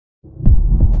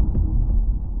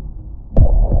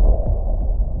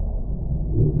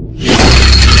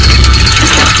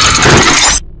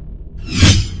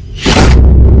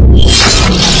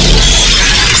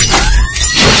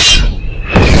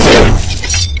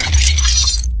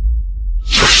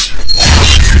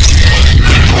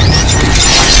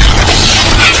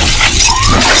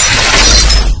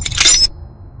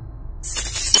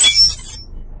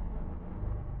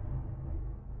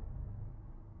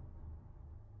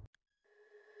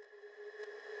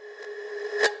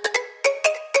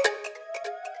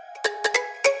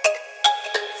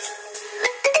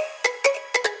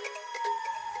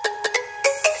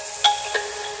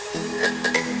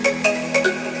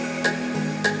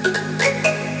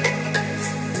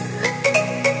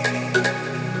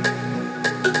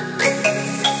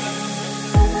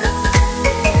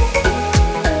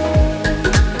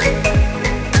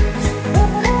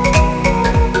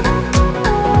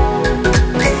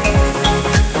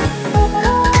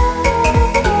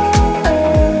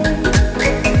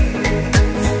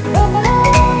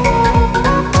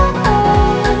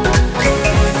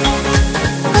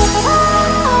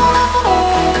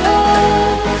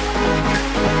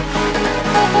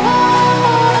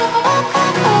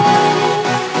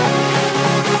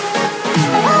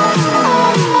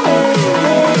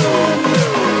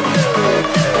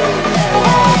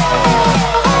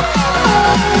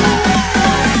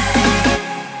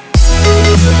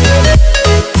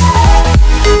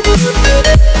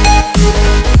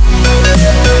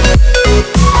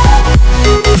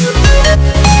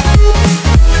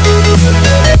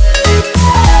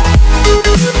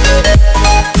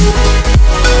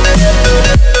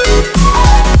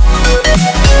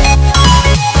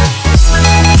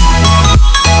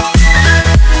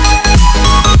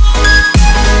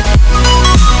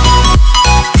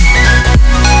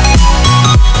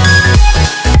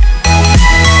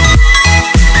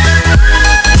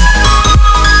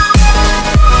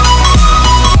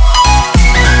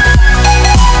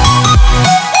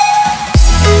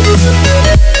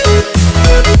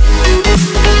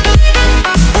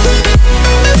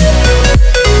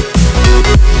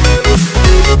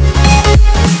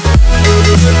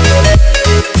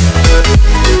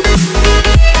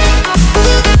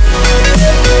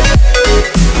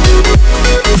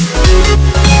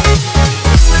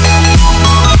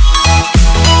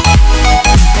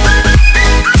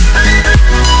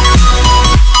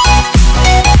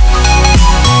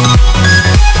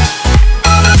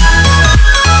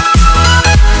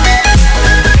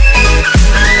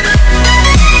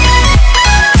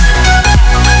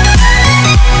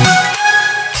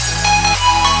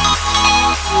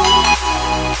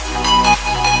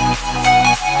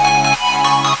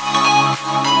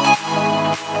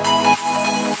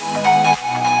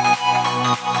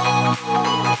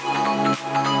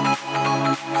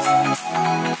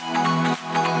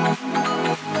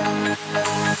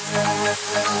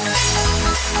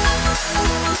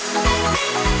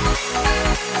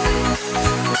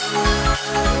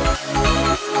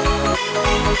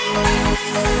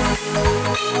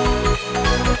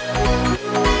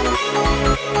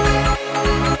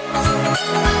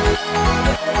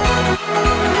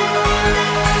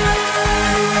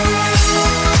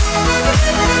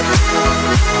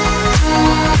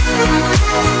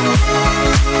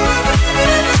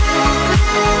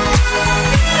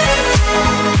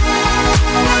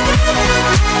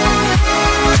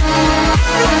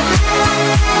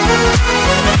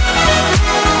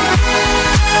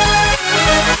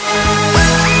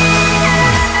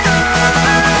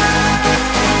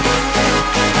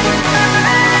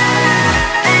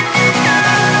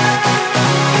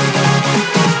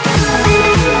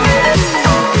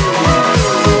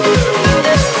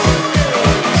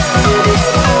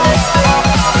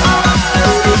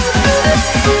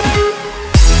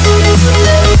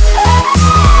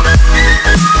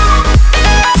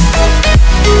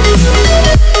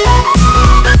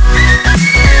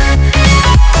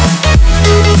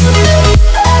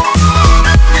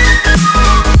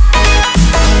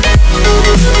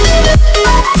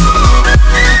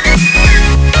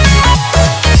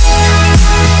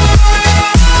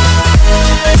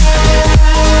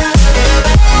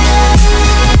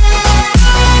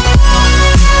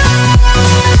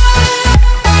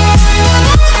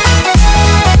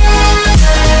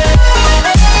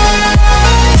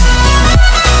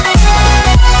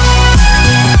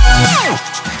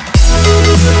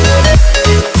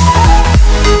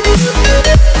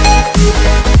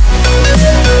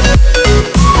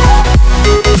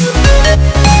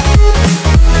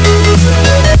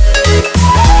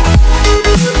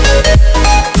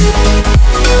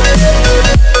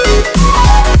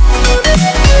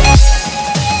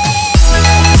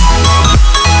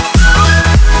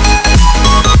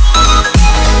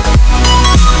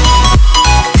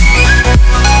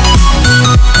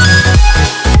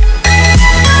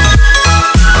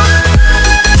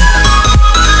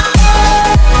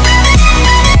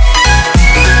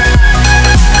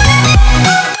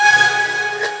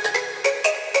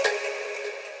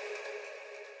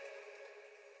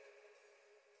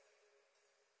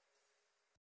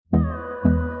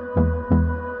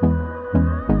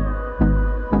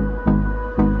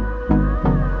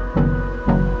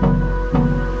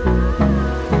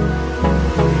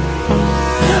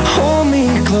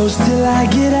close till I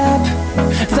get up.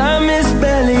 Time is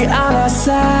barely on our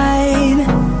side.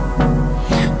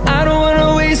 I don't wanna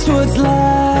waste what's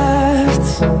left.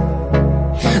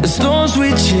 The storms we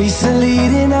chase are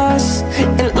leading us,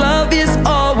 and love is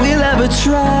all we'll ever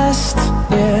trust.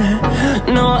 Yeah,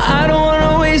 no, I don't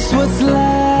wanna waste what's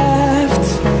left.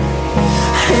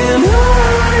 And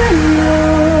on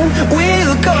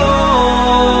we'll go,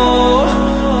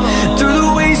 through the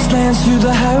wastelands, through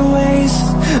the highways,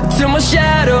 till my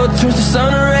shadow turns to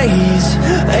sun rays.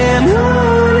 And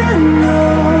on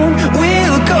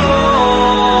we'll go,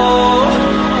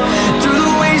 through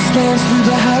the wastelands, through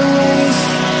the highways,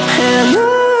 and on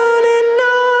we'll go.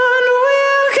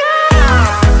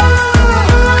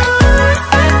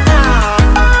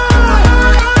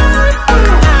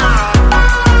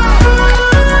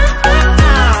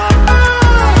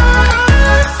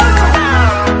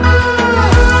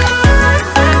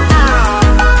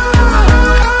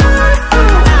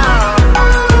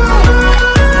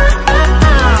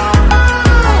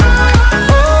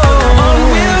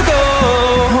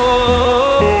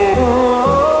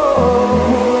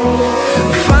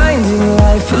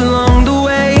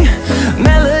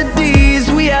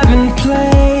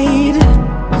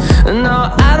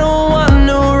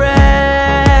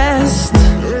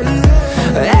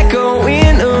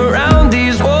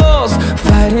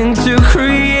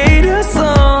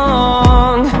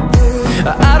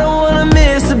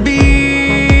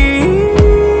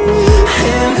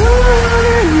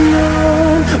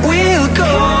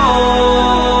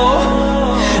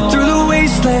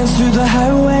 Through the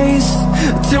highways,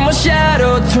 till my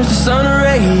shadow turns to sun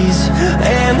rays.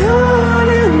 And on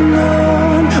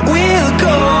we'll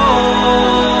go,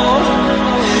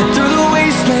 through the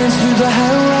wastelands, through the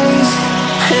highways,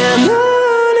 and on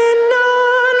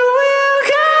we'll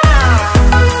go.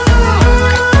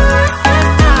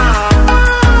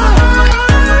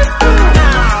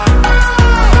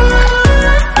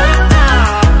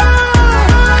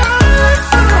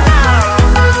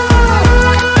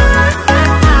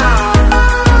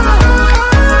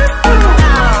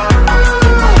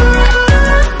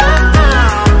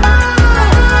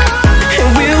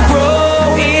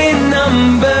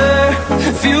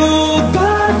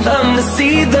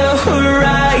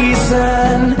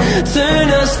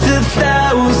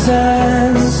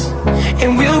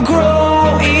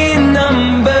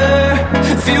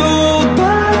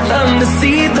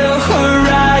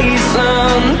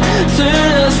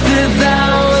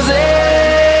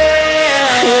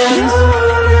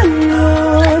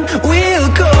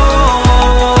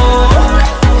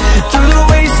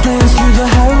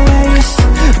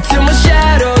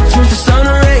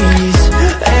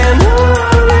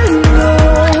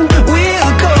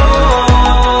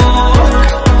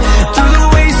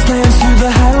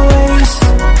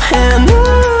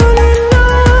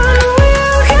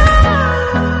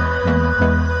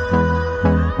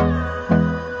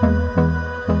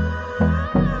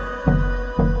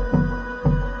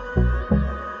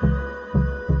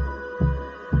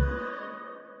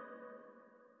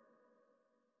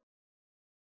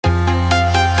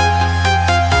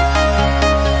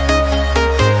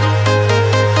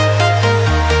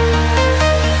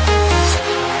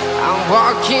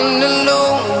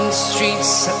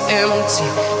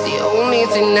 empty. The only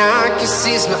thing I can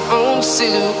see is my own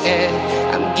silhouette.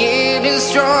 I'm getting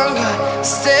stronger,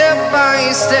 step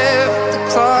by step. The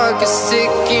clock is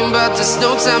ticking, but there's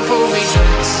no time for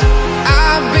regrets.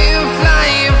 I've been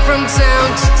flying from town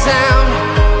to town,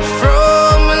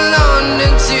 from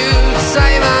London to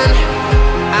Taiwan.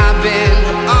 I've been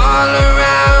all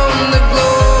around the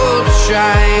globe,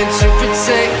 trying to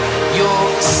protect your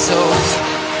soul.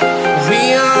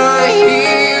 We are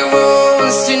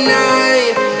heroes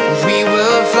tonight. We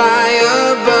will fly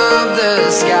above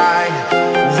the sky.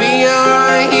 We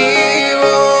are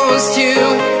heroes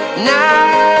tonight.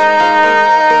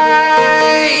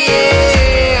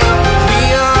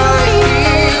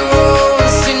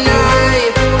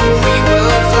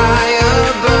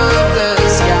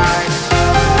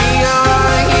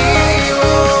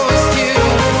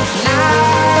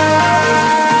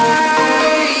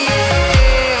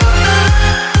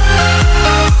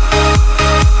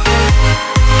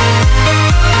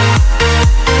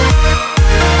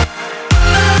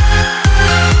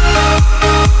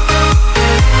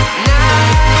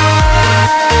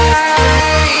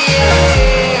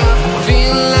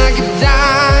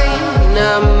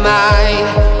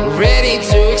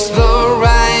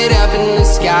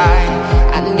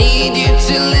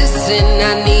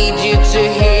 I need you to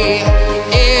hear,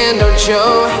 and don't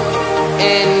show